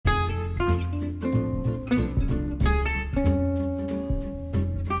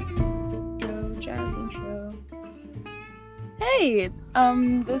Hey,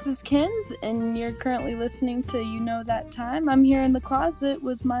 this is Kins, and you're currently listening to You Know That Time. I'm here in the closet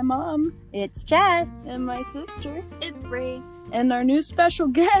with my mom. It's Jess. And my sister. It's Brie. And our new special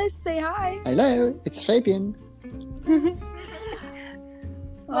guest. Say hi. Hello, it's Fabian.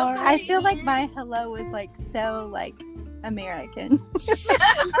 I feel like my hello is like so like American.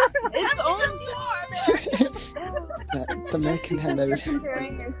 It's only That's American hello. You're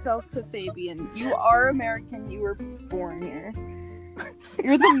comparing yourself to Fabian. You are American. You were born here.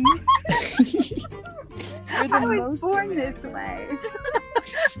 You're the. You're the I was most born American. this way.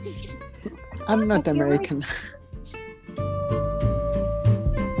 I'm not American.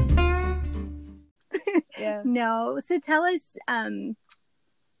 Yeah. No. So tell us,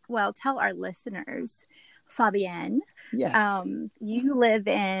 tell our listeners, Fabienne. Yes. You live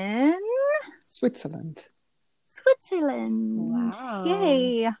in Switzerland. Switzerland. Wow.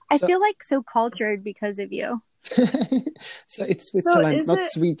 Yay. I feel like so cultured because of you. So it's Switzerland, not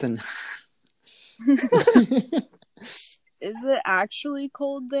Sweden. Is it actually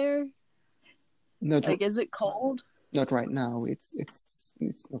cold there? Not, Like, is it cold? not right now. It's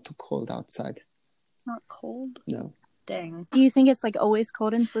not too cold outside. Not cold? No. Dang. Do you think it's like always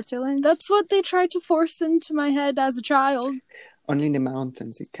cold in Switzerland? That's what they tried to force into my head as a child. Only in the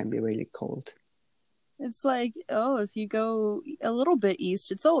mountains it can be really cold. It's like, oh, if you go a little bit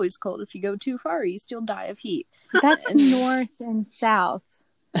east, it's always cold. If you go too far east, you'll die of heat. That's north and south.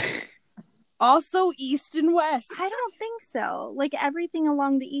 Also east and west. I don't think so. Like everything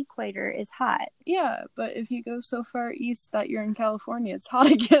along the equator is hot. Yeah, but if you go so far east that you're in California, it's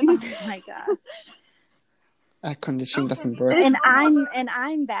hot again. Oh my god. Air conditioning doesn't work. And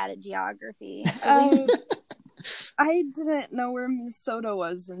I'm bad at geography. I didn't know where Minnesota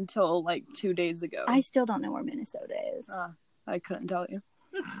was until like 2 days ago. I still don't know where Minnesota is. I couldn't tell you.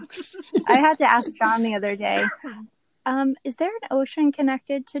 I had to ask John the other day. Is there an ocean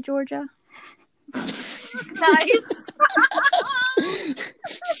connected to Georgia? Nice.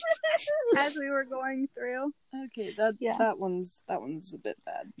 As we were going through. Okay, that one's a bit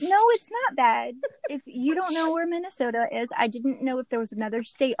bad. No, it's not bad. If you don't know where Minnesota is, I didn't know if there was another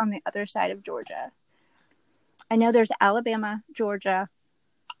state on the other side of Georgia. I know there's Alabama, Georgia.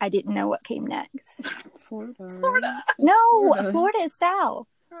 I didn't know what came next. Florida. No, Florida is south.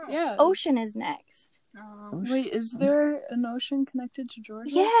 Yeah. Ocean is next. Wait, is there an ocean connected to Georgia?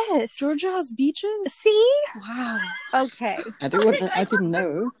 Yes. Georgia has beaches? See? Wow. Okay. I didn't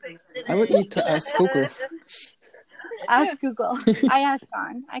know. I would need to ask Google. Ask Google. I asked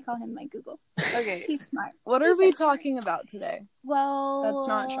John. I call him my Google. Okay. He's smart. What are we talking about today? Well, That's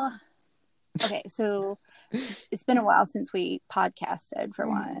not Sean. Okay, so it's been a while since we podcasted for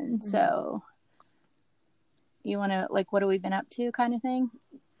one. So you want to, like, what have we been up to kind of thing?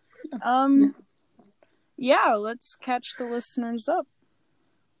 Yeah, let's catch the listeners up.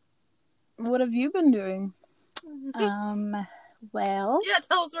 What have you been doing? Well, Yeah,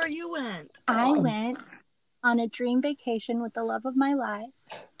 tell us where you went. I went on a dream vacation with the love of my life.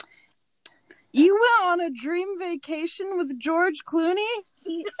 You went on a dream vacation with George Clooney?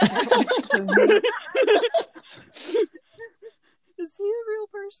 Is he a real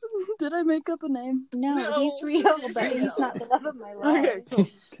person? Did I make up a name? No, he's real, but he's not the love of my life.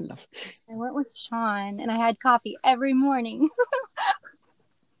 Okay, cool. I went with Sean, and I had coffee every morning.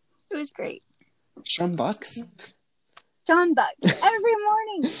 It was great. Sean Bucks? John Buck every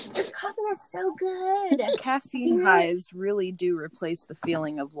morning. His coffee was so good. Caffeine highs really do replace the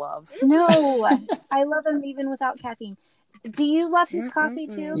feeling of love. No, I love him even without caffeine. Do you love his coffee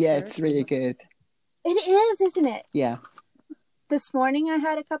too? Yeah, it's really good. It is, isn't it? Yeah. This morning I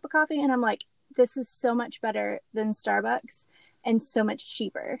had a cup of coffee and I'm like, this is so much better than Starbucks and so much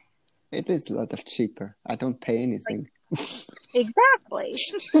cheaper. It is a lot of cheaper. I don't pay anything. Exactly.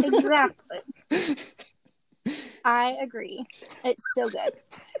 I agree. It's so good.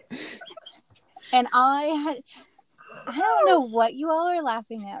 And I don't know what you all are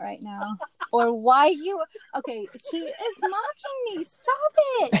laughing at right now or why okay, she is mocking me. Stop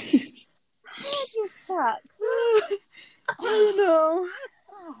it. God, you suck. I know.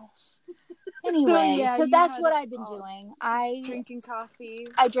 Anyway, so you that's had what I've been doing. Drinking coffee,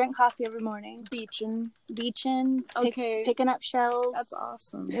 I drink coffee every morning. beaching. Picking up shells. That's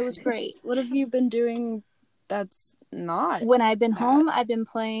awesome. It was great. What have you been doing that's not? When I've been home, I've been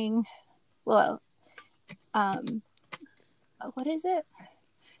playing, what is it?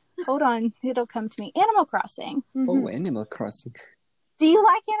 Hold on, it'll come to me. Animal Crossing. Oh, Animal Crossing. Do you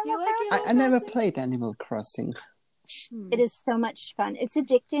like Animal Crossing? I never played Animal Crossing. It is so much fun. It's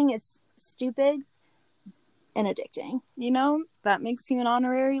addicting. It's stupid and addicting. You know, that makes you an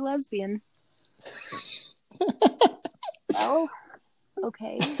honorary lesbian. Well,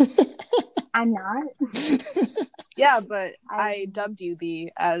 okay. I'm not. Yeah, but I dubbed you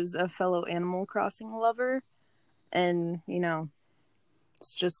as a fellow Animal Crossing lover, and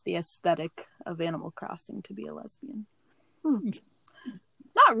it's just the aesthetic of Animal Crossing to be a lesbian.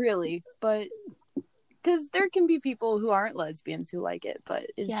 Not really, but because there can be people who aren't lesbians who like it, but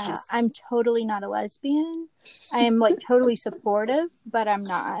it's just. I'm totally not a lesbian. I am like totally supportive, but I'm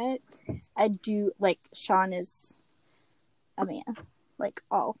not. I do like Sean is a man, like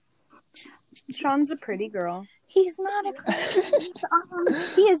all. Sean's a pretty girl. He's not a pretty.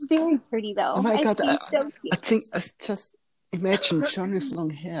 He is very pretty though. Oh my God, He's so cute. I think I just imagine John with long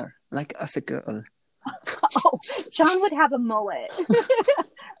hair, like as a girl. Oh, Sean would have a mullet.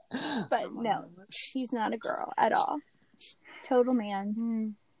 But no, he's not a girl at all. Total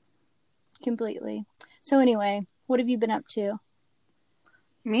man. Completely. So anyway, what have you been up to?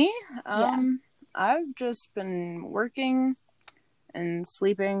 Me? Yeah. I've just been working and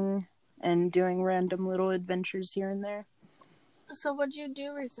sleeping and doing random little adventures here and there. So what'd you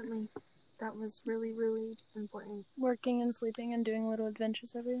do recently? That was really, really important. Working and sleeping and doing little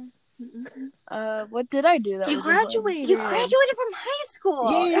adventures everywhere. Mm-hmm. What did I do that You was important? graduated. You graduated from high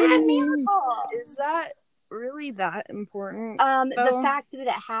school. Yay! It was a miracle. Is that really that important? The fact that it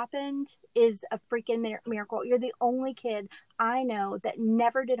happened is a freaking miracle. You're the only kid I know that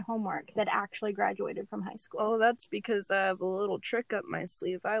never did homework that actually graduated from high school. Oh, that's because I have a little trick up my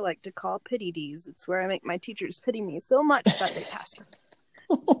sleeve I like to call pity D's. It's where I make my teachers pity me so much that they pass me.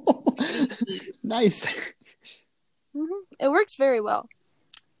 Nice. It works very well.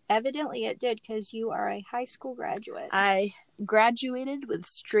 Evidently it did, because you are a high school graduate. I graduated with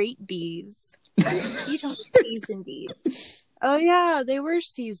straight D's. You don't C's indeed. Oh yeah, they were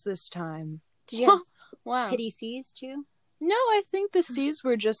C's this time. Did you have Wow. pity C's too? No, I think the C's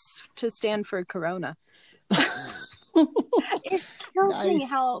were just to stand for Corona. It kills me Nice.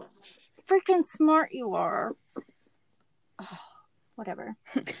 how freaking smart you are. Oh, whatever.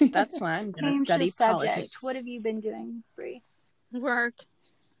 That's why I'm going to Change study the subject. politics. What have you been doing, Bree? Work.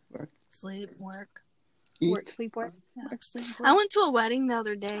 Work. Sleep. Work. Eat. Work, sleep, work. Work, sleep, work. I went to a wedding the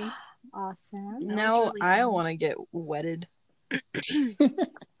other day. Awesome. Now really I fun. want to get wedded.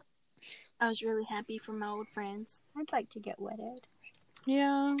 I was really happy for my old friends. I'd like to get wedded.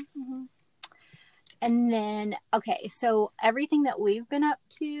 Yeah. And then, okay, so everything that we've been up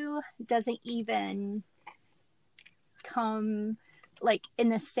to doesn't even come like in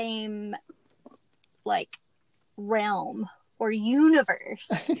the same like realm or universe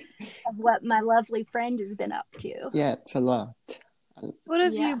of what my lovely friend has been up to. Yeah, it's a lot. What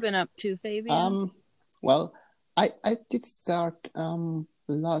have Yeah. you been up to, Fabian? Well, I did start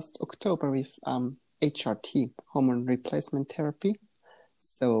last October with HRT, hormone replacement therapy.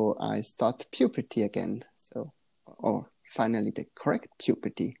 So I start puberty again. So, or finally the correct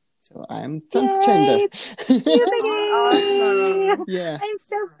puberty. So I am transgender. Awesome. Yeah. I'm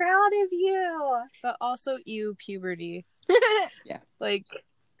so proud of you. But also you, puberty. Yeah. Like,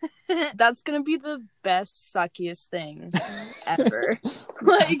 that's going to be the best, suckiest thing ever.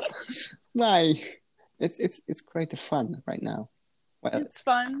 Like, Why? It's quite fun right now. Well, it's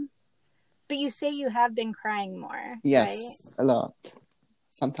fun. But you say you have been crying more. yes, a lot.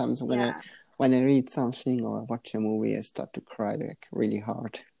 Sometimes Right? Yeah. when I read something or watch a movie, I start to cry like really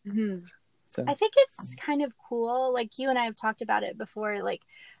hard. So I think it's kind of cool. Like you and I have talked about it before. Like,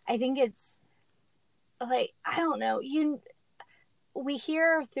 I think it's like, I don't know. We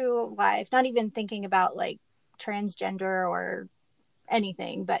hear through life, not even thinking about like transgender or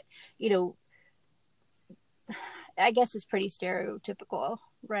anything, but I guess it's pretty stereotypical,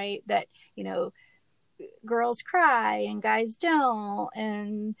 right? That, girls cry and guys don't,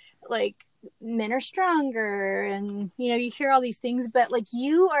 and like men are stronger, and you hear all these things, but like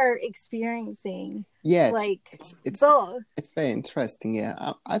you are experiencing yeah, like it's both. it's very interesting.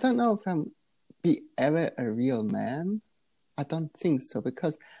 Yeah, I don't know if I'm be ever a real man. I don't think so,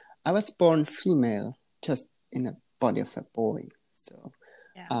 because I was born female, just in a body of a boy. So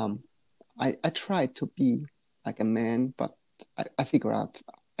Yeah. I tried to be like a man, but I figure out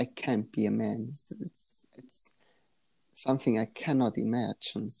I can't be a man. It's something I cannot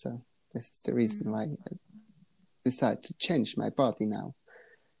imagine. So this is the reason why I decided to change my body now.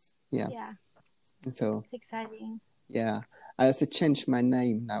 Yeah. And so It's exciting. yeah, I also changed my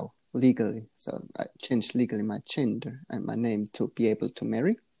name now legally. So I changed legally my gender and my name to be able to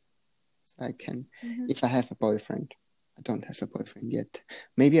marry. So I can, if I have a boyfriend, I don't have a boyfriend yet.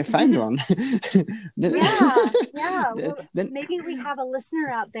 Maybe I find one. Then, Yeah. Well, then maybe we have a listener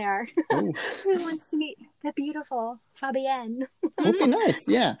out there oh, who wants to meet the beautiful Fabienne. would be nice.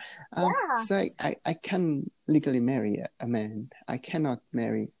 Yeah. Yeah. So I can legally marry a man. I cannot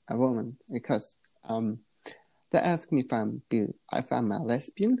marry a woman because they asked me if I'm a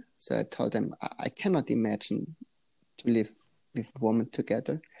lesbian. So I told them I cannot imagine to live with a woman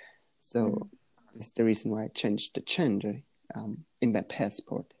together. So this is the reason why I changed the gender in my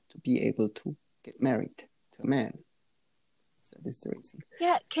passport to be able to get married to a man. So this is the reason.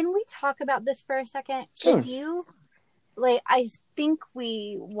 Yeah. Can we talk about this for a second? Sure. Because I think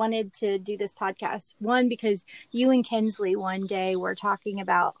we wanted to do this podcast, one, because you and Kinsley one day were talking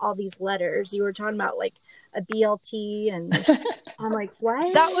about all these letters. You were talking about like a BLT, and I'm like,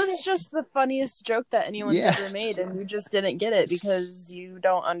 what? That was just the funniest joke that anyone's Yeah. ever made, and you just didn't get it because you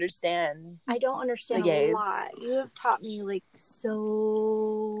don't understand. I don't understand The gays. a lot. You have taught me like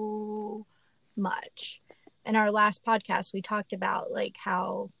so much. In our last podcast, we talked about like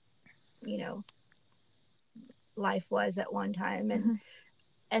how, life was at one time,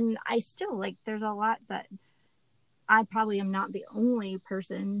 and I still like. There's a lot that I probably am not the only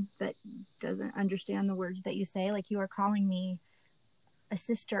person that doesn't understand the words that you say. Like you were calling me a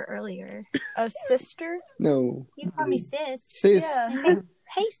sister earlier. A sister? No. You call me sis. Cis. Yeah.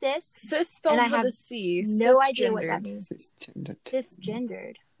 Hey sis. Cis spelled And I with have a C. No idea what that Cisgendered. means. Cisgendered.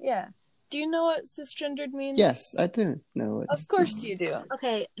 Cisgendered. Yeah. Do you know what cisgendered means? Yes, I do know. Of course you do.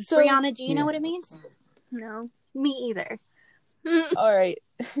 Okay, So- Brianna, do you know Yeah. what it means? No. Me either. All right.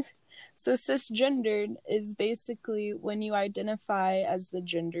 So cisgendered is basically when you identify as the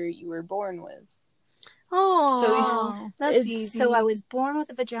gender you were born with. Oh, that's it's- easy. So I was born with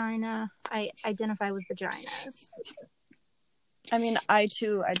a vagina. I identify with vaginas. I mean, I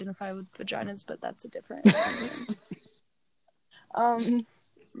too identify with vaginas, but that's a different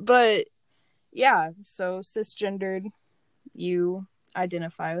but yeah, so cisgendered, you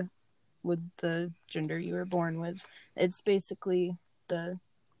identify with the gender you were born with. It's basically the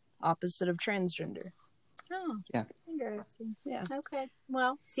opposite of transgender. Oh, Yeah. interesting. Yeah. Okay.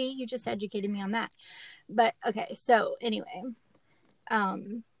 Well, see, you just educated me on that. But okay, so anyway,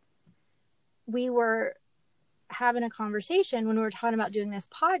 we were having a conversation when we were talking about doing this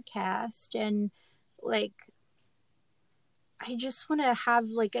podcast, and like, I just want to have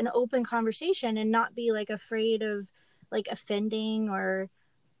like an open conversation and not be like afraid of like offending or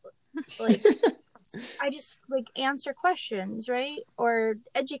like I just like answer questions, right? Or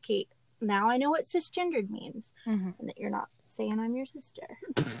educate. Now I know what cisgendered means, Mhm. and that you're not saying I'm your sister,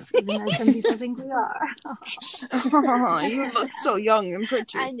 even though some people think we are. You look so young and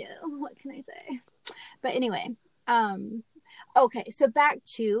pretty. I know. What can I say? But anyway, okay. So back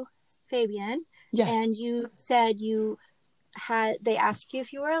to Fabian, Yes. and you said they asked you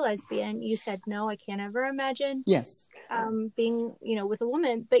if you were a lesbian. You said no, I can't ever imagine Yes. being with a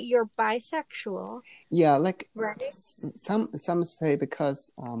woman, but you're bisexual. Yeah, like Right. some say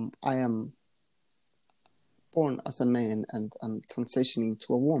because I am born as a man and I'm transitioning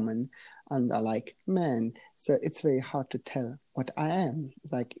to a woman and I like men, so it's very hard to tell what I am.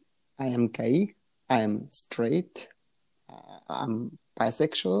 Like I am gay, I am straight, I'm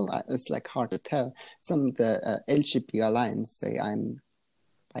bisexual. It's like hard to tell. Some of the LGBT alliance say I'm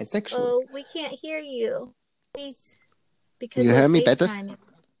bisexual. Oh, we can't hear you. Because You we're hear me better? FaceTiming.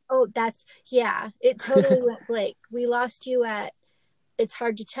 Oh, it totally went blank. We lost you at, it's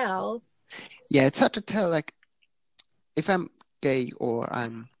hard to tell. Yeah, it's hard to tell, like, if I'm gay or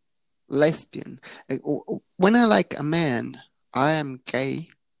I'm lesbian. Like, when I like a man, I am gay.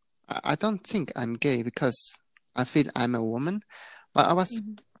 I don't think I'm gay because I feel I'm a woman, but I was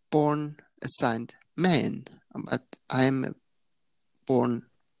born assigned man, but I'm born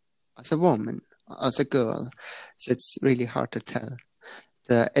as a woman, as a girl, so it's really hard to tell.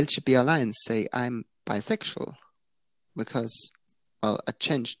 The LGBT Alliance say I'm bisexual because, well, I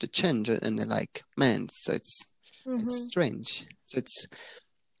changed the gender and I like men, so it's strange. So it's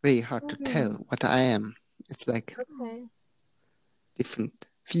really hard to tell what I am. It's like different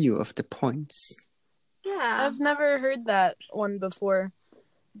view of the points. Yeah. I've never heard that one before.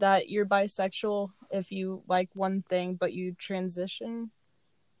 That you're bisexual if you like one thing, but you transition.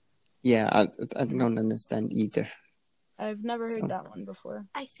 Yeah, I don't understand either. I've never So- heard that one before.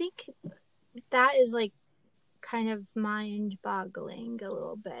 I think that is like kind of mind boggling a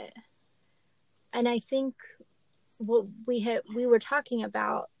little bit. And I think what we were talking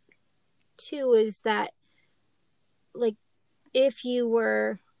about too is that like if you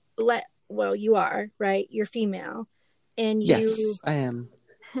were you are, right? You're female, and Yes, I am.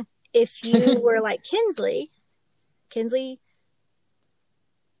 if you were like Kinsley, Kinsley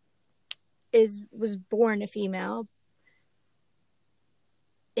was born a female,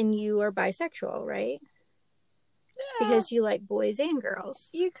 and you are bisexual, right? Yeah. Because you like boys and girls.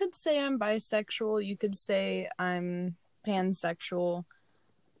 You could say I'm bisexual. You could say I'm pansexual.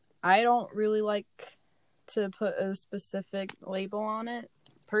 I don't really like to put a specific label on it,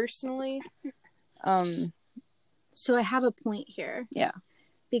 personally. So I have a point here. Yeah.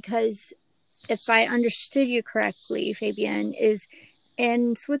 Because if I understood you correctly, Fabienne, is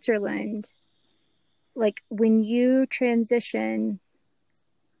in Switzerland, like when you transition,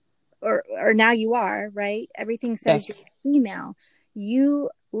 or now you are, right? Everything says Yes. you're female. You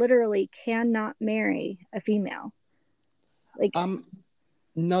literally cannot marry a female. Like,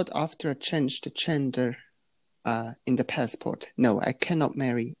 Not after I changed the gender in the passport. No, I cannot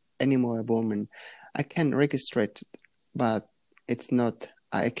marry anymore a woman. I can register it, but it's not.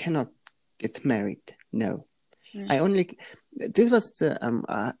 I cannot get married. No, I only. This was the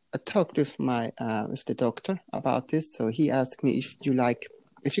I talked with with the doctor about this. So he asked me if you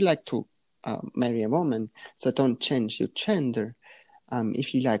like to marry a woman, so don't change your gender.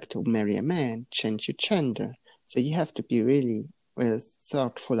 If you like to marry a man, change your gender. So you have to be really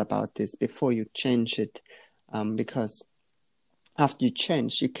thoughtful about this before you change it, because after you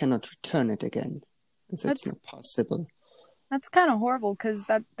change, you cannot return it again. So it's not possible. That's kind of horrible because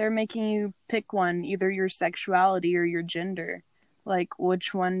they're making you pick one, either your sexuality or your gender. Like,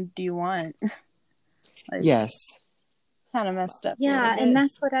 which one do you want? Like, Yes. Kind of messed up. yeah, and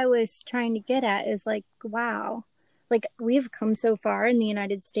that's what I was trying to get at is like, wow. Like, we've come so far in the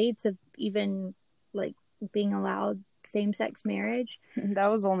United States of even, like, being allowed same-sex marriage. That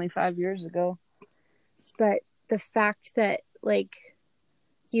was only 5 years ago. But the fact that, like,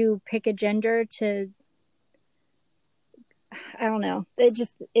 you pick a gender to, I don't know.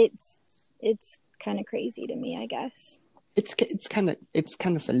 It's kind of crazy to me, I guess. It's kind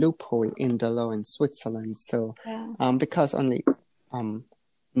of a loophole in the law in Switzerland. So, Yeah. because only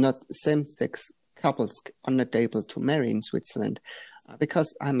not same-sex couples are not able to marry in Switzerland.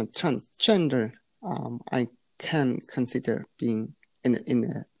 Because I'm a transgender, I can consider being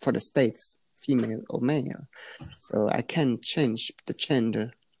for the states female or male. So I can change the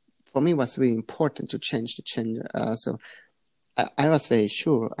gender. For me, it was really important to change the gender. So I was very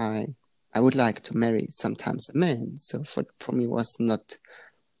sure I would like to marry sometimes a man. So for me, it was not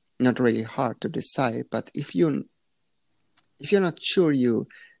really hard to decide. But if you're not sure your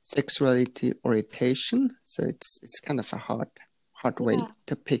sexuality orientation, so it's kind of a hard way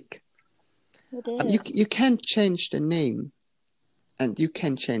to pick. It is. You can change the name, and you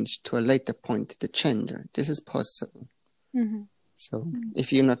can change to a later point the gender. This is possible. Mm-hmm. So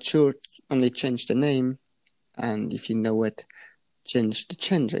if you're not sure, only change the name, and if you know it, change the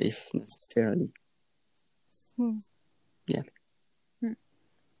gender if necessarily. Yeah.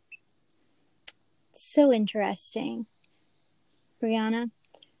 So interesting. Brianna,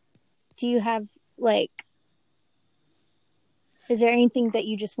 do you have, like, is there anything that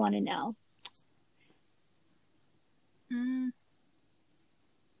you just want to know?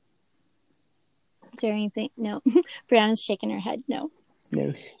 Is there anything? No. Brianna's shaking her head. No.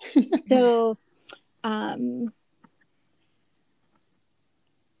 No. So, I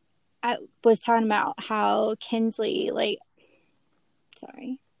was talking about how Kinsley, like,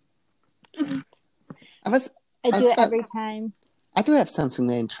 sorry. I do it every time. I do have something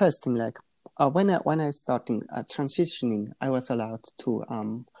very interesting. Like when I started transitioning, I was allowed to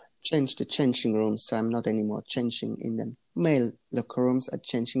change the changing rooms. So I'm not anymore changing in the male locker rooms. I'm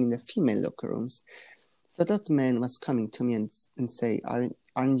changing in the female locker rooms. So that man was coming to me and say,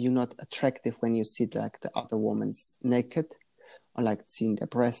 aren't you not attractive when you see like the other woman's naked, or like seeing their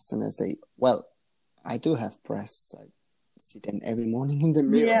breasts? And I say, well, I do have breasts. I see them every morning in the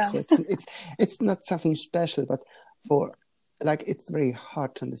mirror. Yeah. So it's not something special, but for like it's very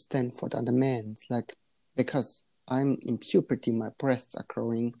hard to understand for the other men. It's like, because I'm in puberty, my breasts are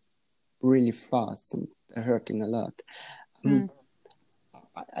growing really fast and they're hurting a lot.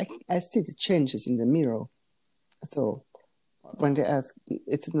 I see the changes in the mirror. So when they ask,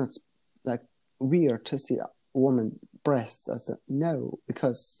 it's not like weird to see a woman breasts. I said, no,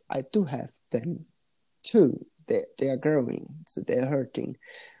 because I do have them too. They are growing, so they're hurting.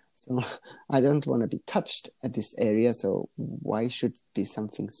 So I don't want to be touched at this area. So why should it be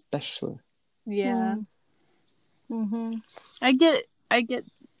something special? Yeah. Mm-hmm. I get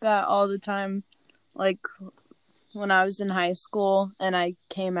that all the time. Like when I was in high school and I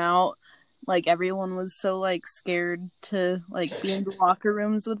came out, like everyone was so like scared to like be in the locker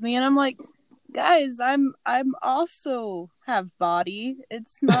rooms with me, and I'm like, guys, I'm also have body.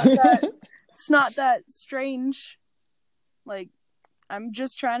 It's not that strange. Like, I'm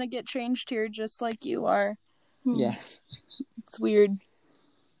just trying to get changed here just like you are. Yeah. It's weird.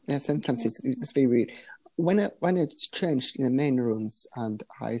 Yeah, sometimes it's very weird. When it's changed in the main rooms and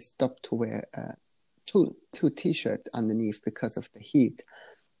I stopped to wear two t-shirts underneath because of the heat,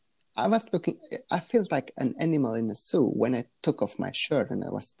 I felt like an animal in a zoo when I took off my shirt and I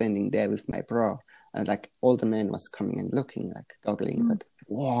was standing there with my bra, and like all the men was coming and looking, like goggling. It's like,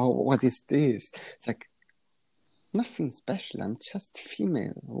 whoa, what is this? It's like, nothing special. I'm just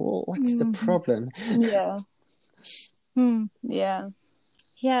female. Whoa, what's the problem? Yeah. Yeah.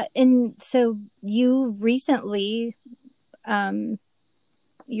 Yeah, and so you recently,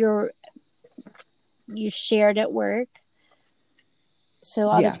 you shared at work. So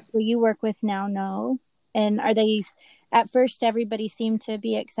all the people you work with now know. And are they, at first everybody seemed to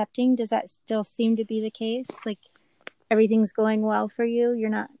be accepting? Does that still seem to be the case? Like everything's going well for you?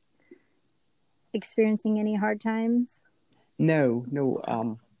 You're not experiencing any hard times? No.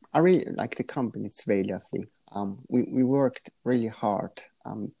 I really like the company. It's very lovely. We worked really hard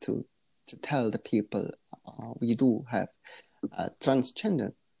to tell the people we do have a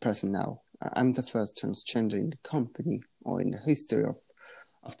transgender person now. I'm the first transgender in the company or in the history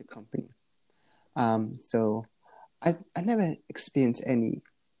of the company. So I never experienced any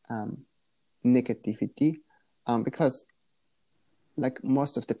negativity because like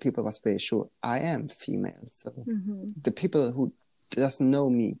most of the people was very sure I am female. So the people who doesn't know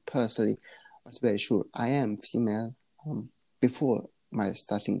me personally was very sure I am female before my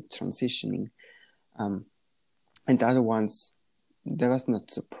starting transitioning. And the other ones, they was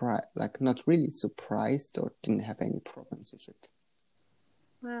not really surprised or didn't have any problems with it.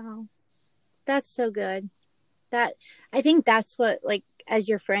 Wow. That's so good. That I think that's what, like, as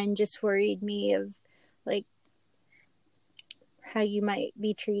your friend, just worried me of like how you might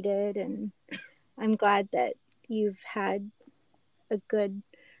be treated, and I'm glad that you've had a good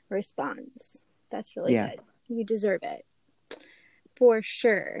response. That's really good. You deserve it. For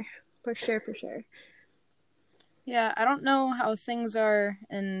sure. For sure. Yeah, I don't know how things are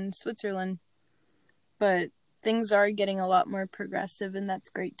in Switzerland, but things are getting a lot more progressive, and that's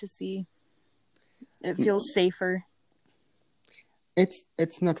great to see. It feels safer.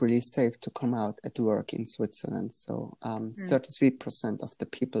 It's not really safe to come out at work in Switzerland. So 33% of the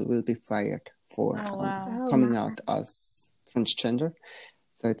people will be fired for coming out as transgender.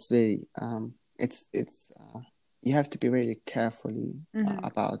 So it's very it's you have to be really carefully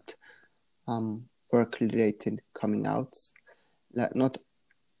about work-related coming outs. Like not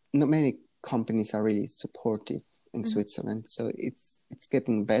many companies are really supportive in Switzerland. So it's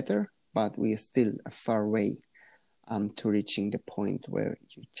getting better, but we are still a far way to reaching the point where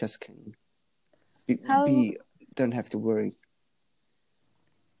you just can don't have to worry.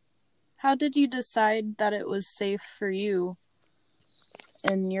 How did you decide that it was safe for you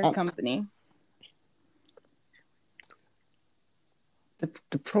in your company?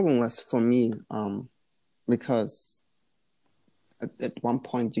 The problem was for me because at one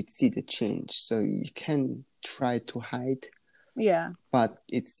point you see the change, so you can try to hide. Yeah. But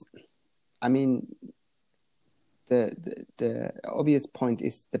it's, I mean, the obvious point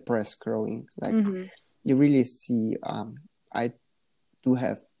is the breast growing. Like you really see, I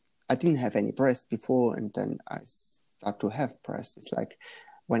didn't have any breast before, and then I start to have breast. It's like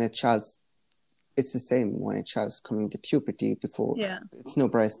when a child's, it's the same when a child's coming to puberty. Before it's no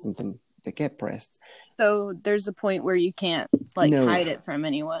breast, and then they get breast. So there's a point where you can't hide it from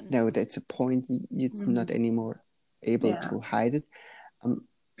anyone. No, that's a point. It's not anymore able to hide it.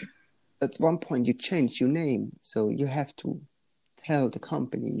 At one point you change your name, so you have to tell the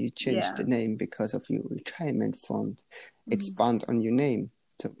company you changed the name because of your retirement fund. It's bound on your name.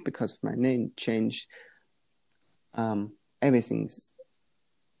 So because of my name change, everything's,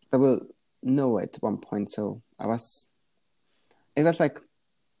 they will know at one point. So it was like,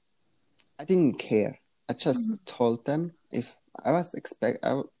 I didn't care. I just told them if I was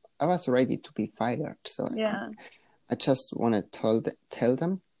I was ready to be fired. So I just want to tell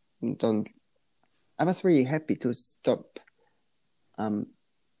them, I was really happy to stop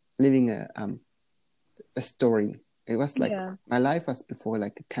living a story. It was like my life was before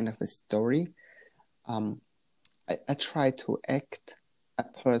like a kind of a story. I try to act a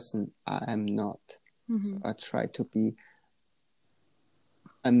person I am not. So I try to be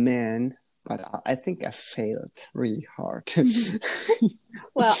a man, but I think I failed really hard.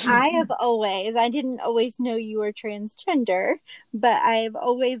 Well, I didn't always know you were transgender, but I've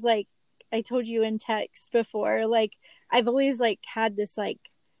always, like I told you in text before, like I've always like had this like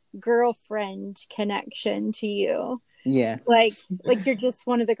girlfriend connection to you. Yeah. Like you're just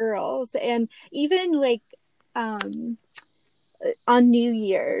one of the girls. And even like on New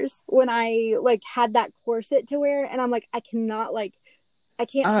Year's when I like had that corset to wear, and I'm like, I cannot like, I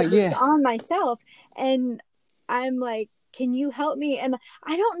can't Oh, put this yeah. on myself, and I'm like, can you help me? And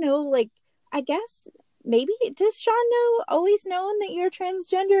I don't know, like, I guess maybe does Sean know, always known that you're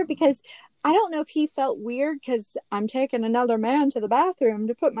transgender? Because I don't know if he felt weird because I'm taking another man to the bathroom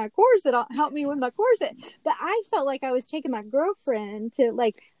to put my corset on, help me with my corset, but I felt like I was taking my girlfriend to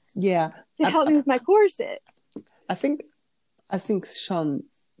like Yeah. to help me with my corset. I think Sean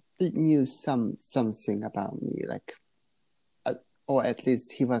knew something about me, like, or at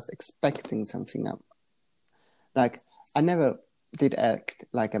least he was expecting something up. Like, I never did act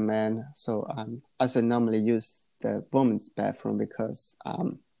like a man, so I also normally use the woman's bathroom because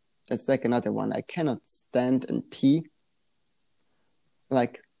it's like another one. I cannot stand and pee.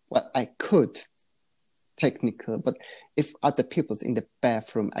 Like, well, I could technical, but if other people's in the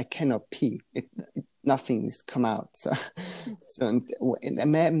bathroom, I cannot pee. Nothing's come out. So in the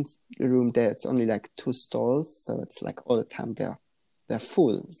men's room, there's only like 2 stalls, so it's like all the time they're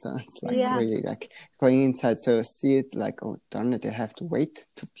full. So it's like really like going inside. So I see it like, oh darn it, I have to wait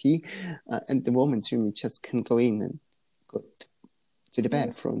to pee, and the woman's room you just can go in and go to the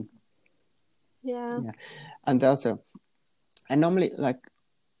bathroom. Yeah. And also, I normally like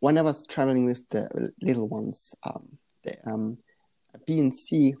when I was traveling with the little ones, B and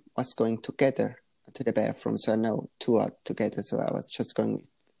C was going together to the bathroom, so I know 2 are together. So I was just going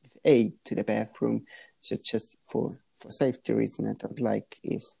with A to the bathroom, so just for safety reason. I don't like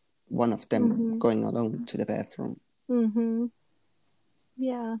if one of them going alone to the bathroom. Mm-hmm.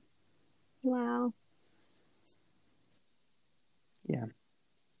 Yeah. Wow. Yeah.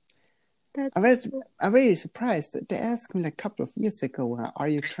 That's... I'm really surprised that they asked me like a couple of years ago, are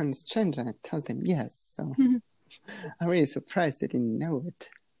you transgender? I told them yes. So I'm really surprised they didn't know it,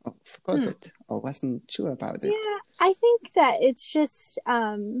 or forgot it, or wasn't sure about it. Yeah, I think that it's just,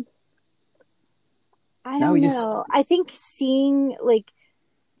 I don't know. I think seeing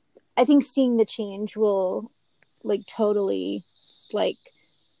the change will like totally like,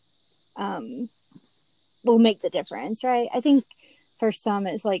 will make the difference, right? I think for some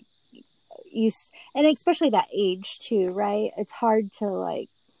it's like, and especially that age too, right? It's hard to like,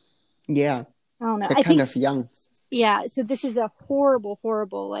 I don't know. They're kind of young. Yeah, so this is a horrible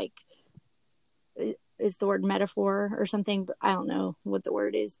like, is the word metaphor or something, but I don't know what the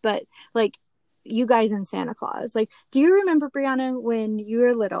word is, but like you guys in Santa Claus, like, do you remember, Brianna, when you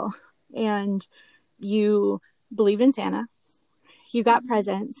were little and you believed in Santa, you got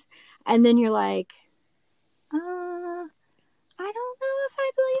presents, and then you're like, I don't know if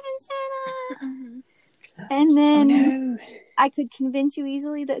I believe in Santa. And then I could convince you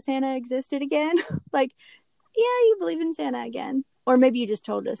easily that Santa existed again. Like, yeah, you believe in Santa again. Or maybe you just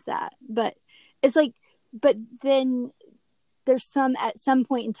told us that. But it's like, but then there's at some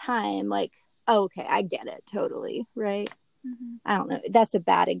point in time, like, oh, okay, I get it totally, right? I don't know. That's a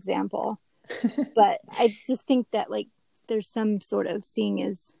bad example. But I just think that, like, there's some sort of seeing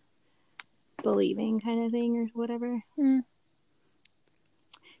is believing kind of thing or whatever.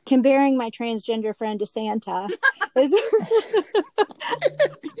 Comparing my transgender friend to Santa is...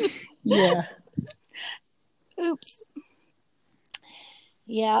 Yeah. Oops.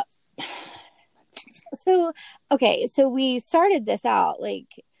 Yeah. So, okay, so we started this out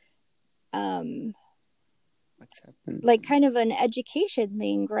like, what's happened? Like kind of an education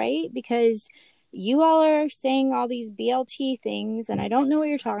thing, right? Because you all are saying all these BLT things, and I don't know what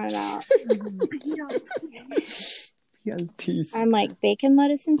you're talking about. BLTs. I'm like bacon,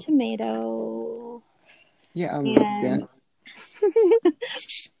 lettuce, and tomato. Yeah, I understand.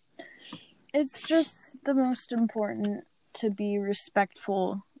 It's just the most important to be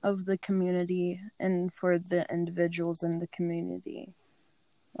respectful of the community and for the individuals in the community.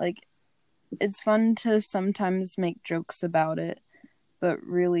 Like, it's fun to sometimes make jokes about it, but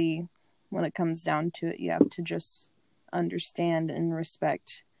really, when it comes down to it, you have to just understand and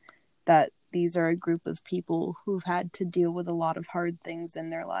respect that these are a group of people who've had to deal with a lot of hard things in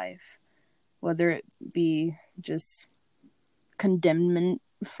their life, whether it be just condemnment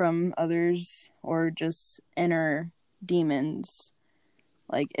from others or just inner demons.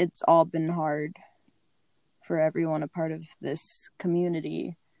 Like, it's all been hard for everyone a part of this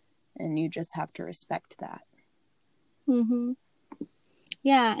community, and you just have to respect that.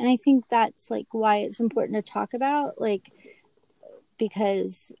 Yeah, and I think that's like why it's important to talk about, like,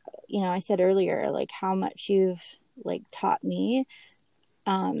 because, you know, I said earlier, like, how much you've like taught me,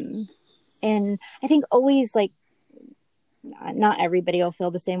 and I think always, like, not everybody will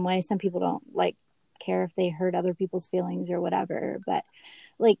feel the same way. Some people don't like care if they hurt other people's feelings or whatever, but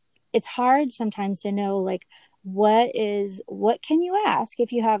like, it's hard sometimes to know, like, what can you ask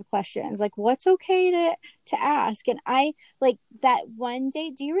if you have questions? Like, what's okay to ask? And I like that one day.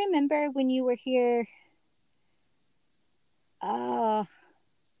 Do you remember when you were here? I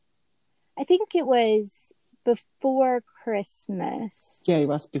think it was before Christmas, Yeah, it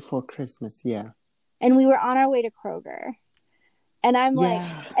was before Christmas. Yeah. and we were on our way to Kroger. And I'm like,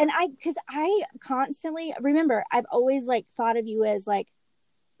 Yeah. because I constantly remember, I've always like thought of you as like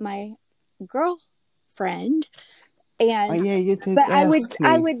my girlfriend, Oh, and yeah, you did but ask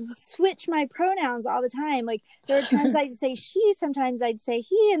I me. would switch my pronouns all the time. Like there were times I'd say she, sometimes I'd say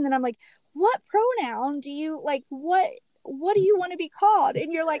he, and then I'm like, what pronoun do you like? What do you want to be called?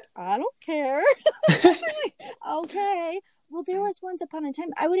 And you're like, I don't care. Okay. Well, there was once upon a time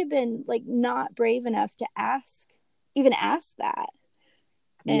I would have been like not brave enough to even ask that.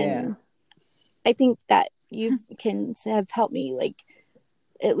 Yeah. And I think that you can have helped me like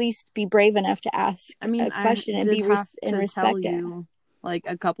at least be brave enough to ask I mean, a question and be have and to tell respect it. you like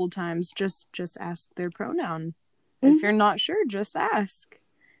a couple times, just ask their pronoun. Mhm. If you're not sure, just ask.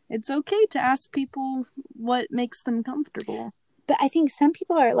 It's okay to ask people what makes them comfortable. But I think some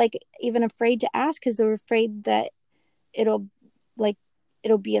people are like even afraid to ask because they're afraid that it'll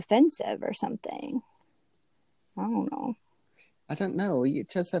be offensive or something. I don't know. I don't know. You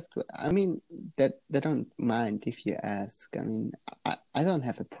just have to. I mean, that they don't mind if you ask. I mean, I don't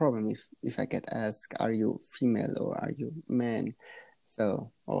have a problem if I get asked, "Are you female or are you man?"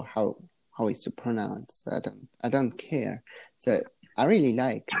 So, or how is to pronounce? I don't care. So I really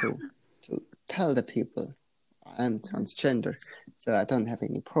like to tell the people I'm transgender. So I don't have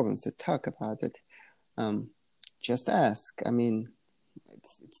any problems to talk about it. Just ask. I mean,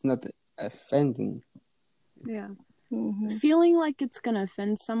 it's not offending. Yeah. Mm-hmm. Feeling like it's gonna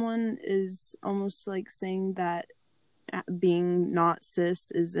offend someone is almost like saying that being not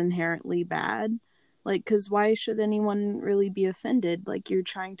cis is inherently bad. Like, because why should anyone really be offended? Like, you're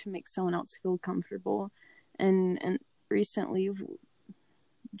trying to make someone else feel comfortable. And recently,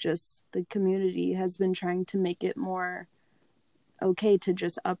 just the community has been trying to make it more okay to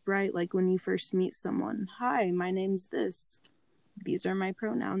just upright, like when you first meet someone, hi, my name's this. These are my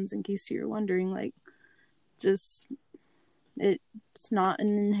pronouns, in case you're wondering. Like, just, it's not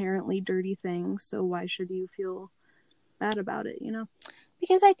an inherently dirty thing, so why should you feel bad about it, you know?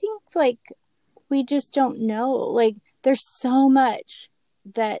 Because I think like we just don't know. Like there's so much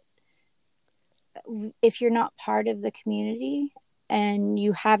that if you're not part of the community and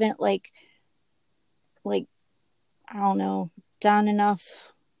you haven't like I don't know, done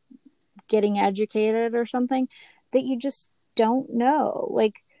enough getting educated or something, that you just don't know.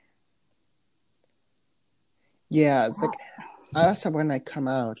 Like Yeah, it's like also when I come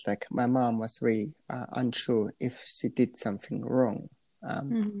out, like my mom was really unsure if she did something wrong.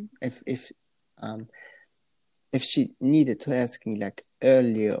 Mm-hmm. If she needed to ask me like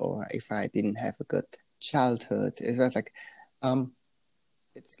earlier, or if I didn't have a good childhood, it was like,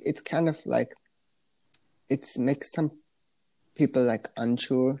 it's kind of like it makes some people like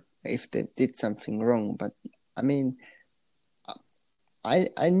unsure if they did something wrong. But I mean,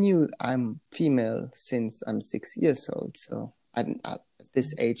 I knew I'm female since I'm 6 years old, so at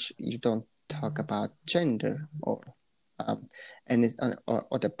this age you don't talk about gender or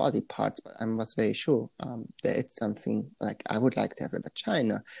or the body parts. But I was very sure that it's something like I would like to have a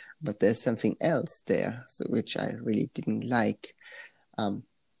vagina, but there's something else there, so which I really didn't like.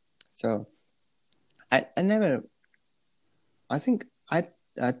 So I never. I think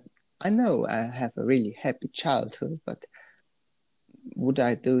I know I have a really happy childhood, but would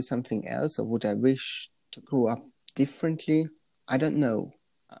I do something else, or would I wish to grow up differently? I don't know,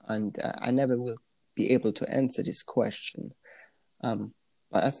 and I never will be able to answer this question. But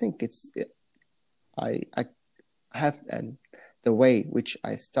I think I have the way which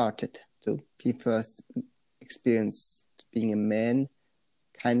I started to be first experience being a man,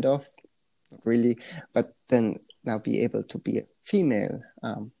 kind of, not really, but then now be able to be a female.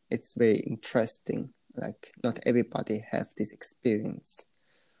 It's very interesting. Like not everybody have this experience,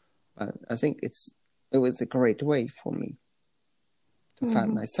 but I think it was a great way for me to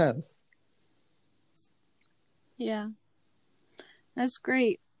find myself. Yeah, that's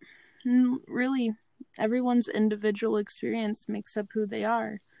great. Really, everyone's individual experience makes up who they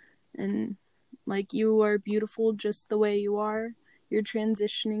are. And like, you are beautiful just the way you are. Your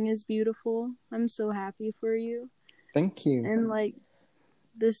transitioning is beautiful. I'm so happy for you. Thank you. And like,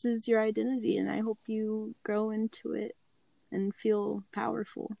 this is your identity, and I hope you grow into it and feel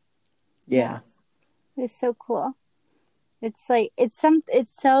powerful. It's so cool. It's like it's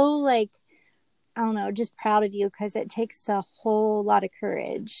so like I don't know, just proud of you because it takes a whole lot of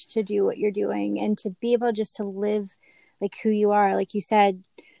courage to do what you're doing and to be able just to live like who you are. Like you said,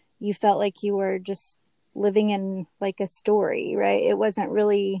 you felt like you were just living in like a story, right? It wasn't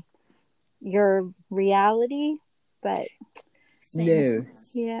really your reality, but No.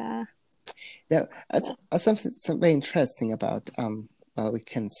 yeah. No, something very interesting about well, we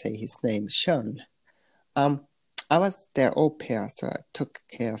can say his name, Sean. I was their au pair, so I took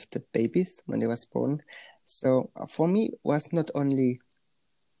care of the babies when they was born. So for me, it was not only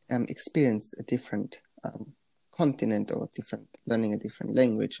experience a different continent or learning a different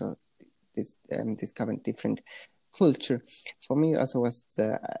language or discovering different culture. For me, also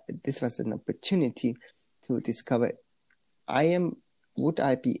this was an opportunity to discover would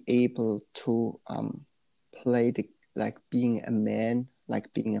I be able to play like being a man,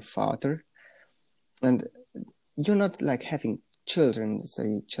 like being a father, and you're not like having children, so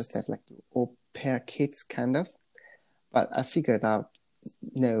you just have like au pair kids kind of. But I figured out,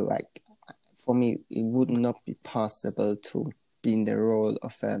 no, like for me, it would not be possible to be in the role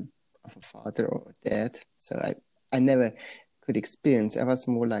of a father or a dad. So I never could experience. I was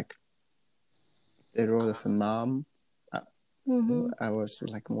more like the role of a mom. Mm-hmm. I was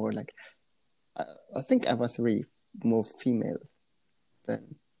like more like, I think I was really more female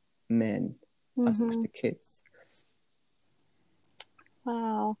than men, also with the kids.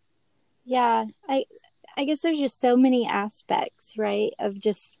 Wow. Yeah, I guess there's just so many aspects, right, of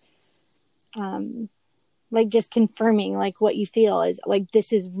just like just confirming like what you feel is like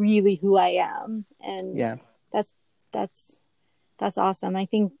this is really who I am, and Yeah, that's awesome. I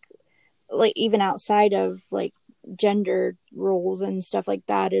think like even outside of like gender roles and stuff like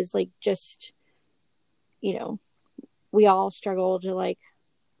that is like just, you know, we all struggle to like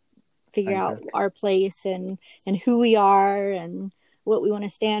figure out our place and who we are and what we want to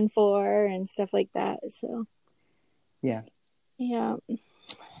stand for and stuff like that. So yeah.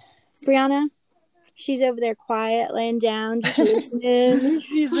 Brianna, she's over there quiet, laying down, just listening.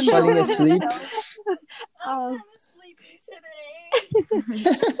 She's Falling asleep. Oh.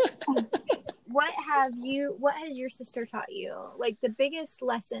 What has your sister taught you? Like the biggest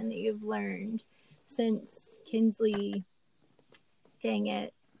lesson that you've learned since Kinsley, dang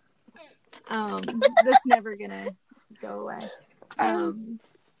it. That's never gonna go away.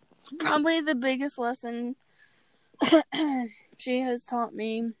 Probably the biggest lesson she has taught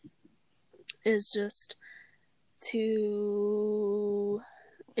me is just to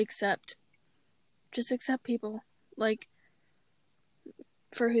accept people like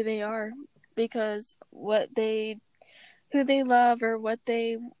for who they are, because who they love or what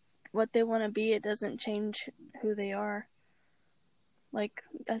they want to be, it doesn't change who they are. Like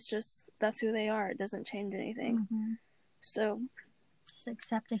that's who they are. It doesn't change anything. Mm-hmm. So just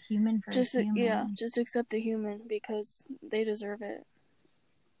accept a human for just a human. Yeah, just accept a human because they deserve it.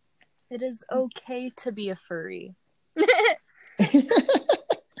 It is okay to be a furry.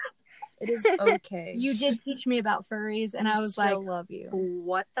 It is okay. You did teach me about furries, and I was like, love you.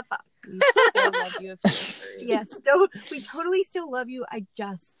 What the fuck? We still love you if you're a furry. Yes, we totally still love you. I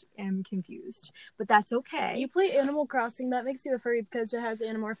just am confused, but that's okay. You play Animal Crossing, that makes you a furry because it has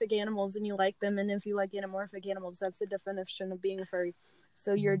anamorphic animals and you like them, and if you like anamorphic animals, that's the definition of being a furry.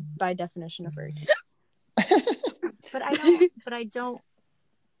 So you're by definition a furry. But I don't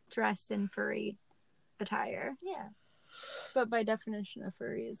dress in furry attire. Yeah. But by definition, a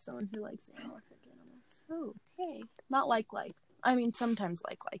furry is someone who likes anamorphic animals. Oh, okay. Not like. I mean, sometimes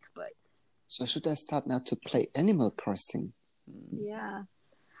like, but. So should I start now to play Animal Crossing? Yeah.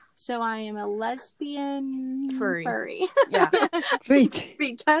 So I am a lesbian furry. Yeah. Great.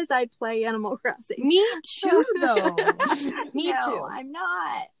 Because I play Animal Crossing. Me too, though. Me No, too. I'm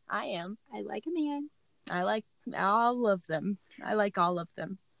not. I am. I like a man. I like all of them. I like all of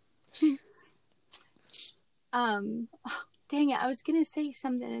them. Dang it, I was gonna say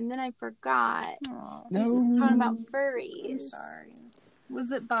something and then I forgot. Aww. No. Talking about furries. I'm sorry.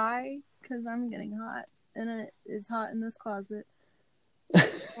 Was it bi? Because I'm getting hot. And it is hot in this closet.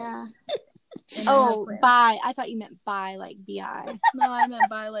 Yeah. Oh, bi. I thought you meant bi, like bi. No, I meant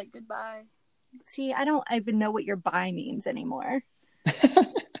bi, like goodbye. See, I don't even know what your bi means anymore.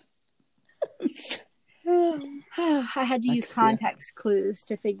 I had to use context clues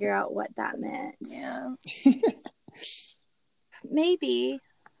to figure out what that meant. Yeah. Maybe.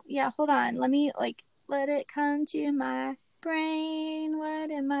 Yeah, hold on. Let me let it come to my brain.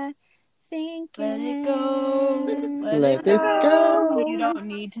 What am I thinking? Let it go. Let it go. You don't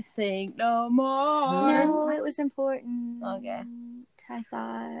need to think no more. No, it was important. Okay. I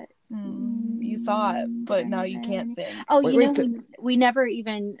thought. You thought, but now you can't think. Oh, we never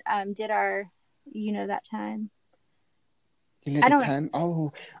even did our You know that time. You know I the don't know. time?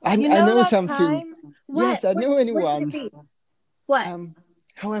 Oh, I You know that something. time? Yes, I know What could anyone. it be? What?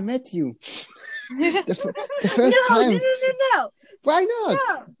 How I met you. No, The first time. No. Why not?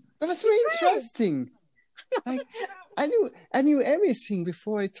 No. That was very interesting. Like I knew everything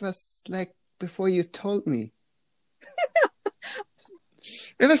before it was like before you told me.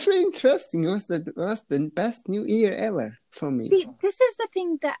 It was very interesting. It was the best New Year ever for me. See, this is the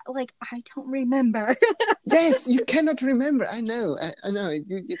thing that like I don't remember. Yes, you cannot remember. I know. I know.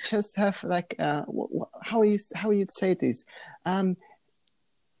 You just have like how you'd say this.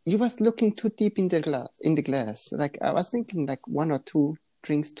 You was looking too deep in the glass. Like I was thinking like 1 or 2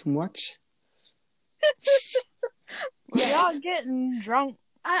 drinks too much. We're all getting drunk.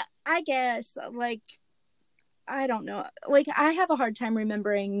 I guess like I don't know. Like I have a hard time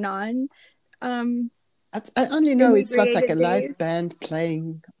remembering I only know it was like a inebriated live days. band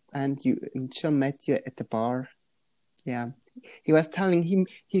playing, and John met you at the bar. Yeah, he was telling him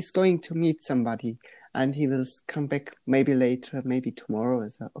he's going to meet somebody, and he will come back maybe later, maybe tomorrow.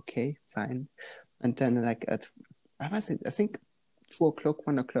 So okay, fine. And then like I think 2:00,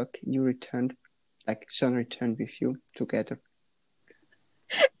 1:00, you returned. Like Sean returned with you together.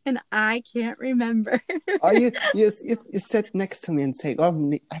 And I can't remember. Oh, you sat next to me and said, "Oh,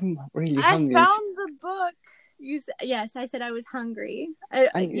 I'm really hungry." I found the book. Yes, I said I was hungry.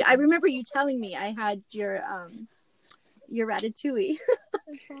 And- I remember you telling me I had your ratatouille.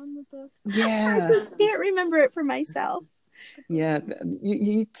 I found the book. Yeah. I just can't remember it for myself. Yeah, you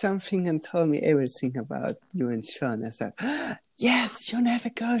eat something and told me everything about you and Sean. I said, yes, Sean have a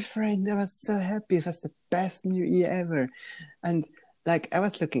girlfriend. I was so happy. It was the best New Year ever. And like I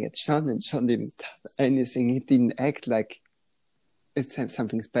was looking at Sean, and Sean didn't have anything. He didn't act like it's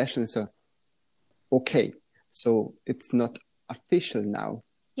something special. So, okay, so it's not official now.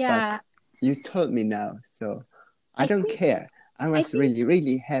 Yeah. But you told me now, so I don't think- care. I was think- really,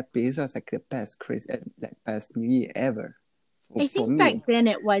 really happy. It was like the best New Year ever. I For think me. back then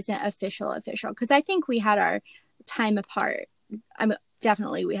it wasn't official because I think we had our time apart.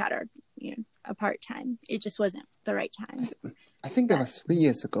 Definitely we had our apart time. It just wasn't the right time. I think that was 3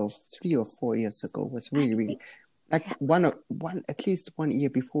 years ago, 3 or 4 years ago. Was really, really like one at least 1 year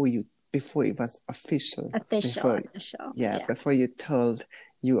before it was official. Official. Yeah, before you told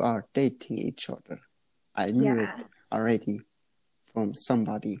you are dating each other. I knew it already from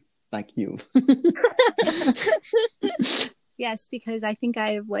somebody like you. Yes, because I think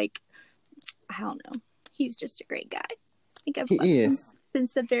I don't know. He's just a great guy. I think I've loved him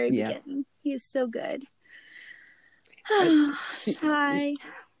since the very beginning. He is so good. Sigh.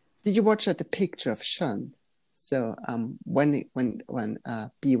 Did you watch the picture of Sean? So when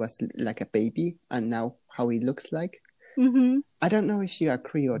B was like a baby, and now how he looks like. Mm-hmm. I don't know if you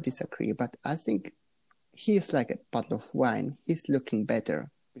agree or disagree, but I think he is like a bottle of wine. He's looking better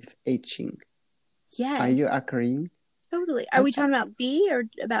with aging. Yes. Are you agreeing? Totally. Are we talking about B or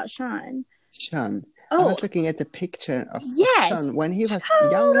about Sean? Sean. Oh. I was looking at the picture of Sean when he was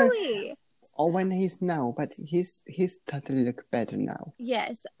younger, or when he's now, but he's totally look better now.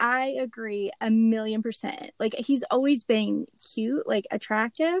 Yes, I agree 1,000,000%. Like he's always been cute, like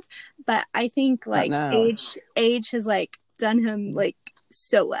attractive, but I think like age has like done him like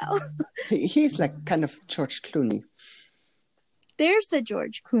so well. He's like kind of George Clooney. There's the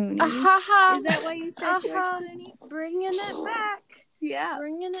George Clooney. Is that why you said George Clooney? Bringing it back. Yeah.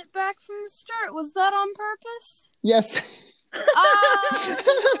 Bringing it back from the start. Was that on purpose? Yes.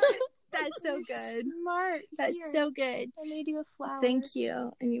 That's so good. Smart. That's so good. I made you a flower. Thank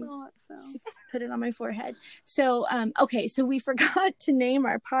you. And you it fell. put it on my forehead. So, okay. So we forgot to name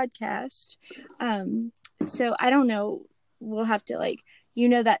our podcast. So I don't know. We'll have to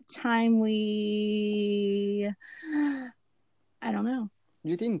that time I don't know.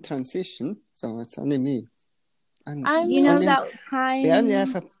 You didn't transition, so it's only me. That time. We only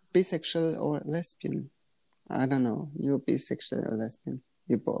have a bisexual or lesbian. I don't know. You're bisexual or lesbian.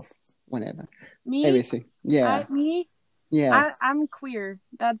 You both. Whatever. Me? Everything. Yeah. Me? Yeah. I'm queer.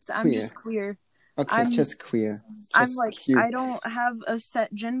 I'm just queer. Okay, just queer. I'm cute. I don't have a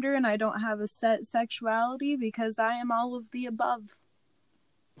set gender and I don't have a set sexuality because I am all of the above.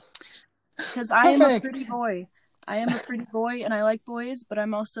 Because I am a pretty boy. I am a pretty boy and I like boys, but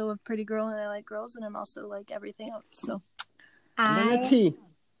I'm also a pretty girl and I like girls and I'm also like everything else. So I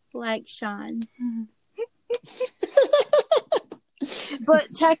like Sean.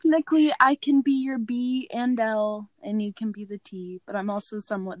 But technically I can be your B and L and you can be the T, but I'm also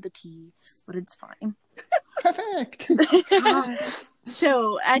somewhat the T, but it's fine. Perfect.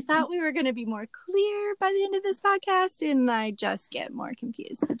 So I thought we were going to be more clear by the end of this podcast and I just get more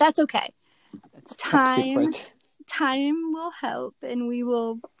confused, but that's okay. It's top Time. secret. Time will help, and we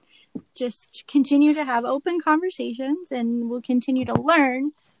will just continue to have open conversations, and we'll continue to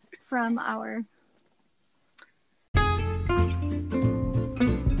learn from our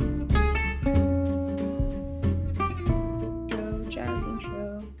Jazz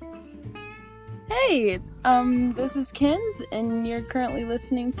intro. Hey, this is Kins, and you're currently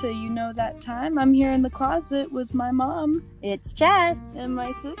listening to You Know That Time. I'm here in the closet with my mom. It's Jess and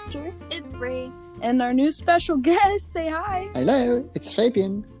my sister. It's Brie. And our new special guest. Say hi. Hello, it's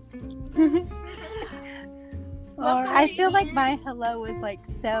Fabian. I feel like my hello was like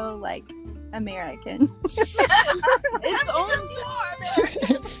so like American. It's only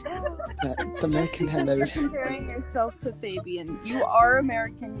That's American hello. You're comparing yourself to Fabian. You are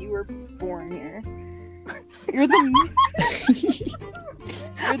American. You were born here. You're the.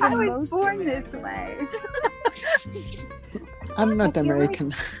 You're the I was most born American. this way. I'm not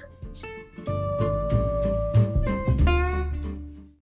American.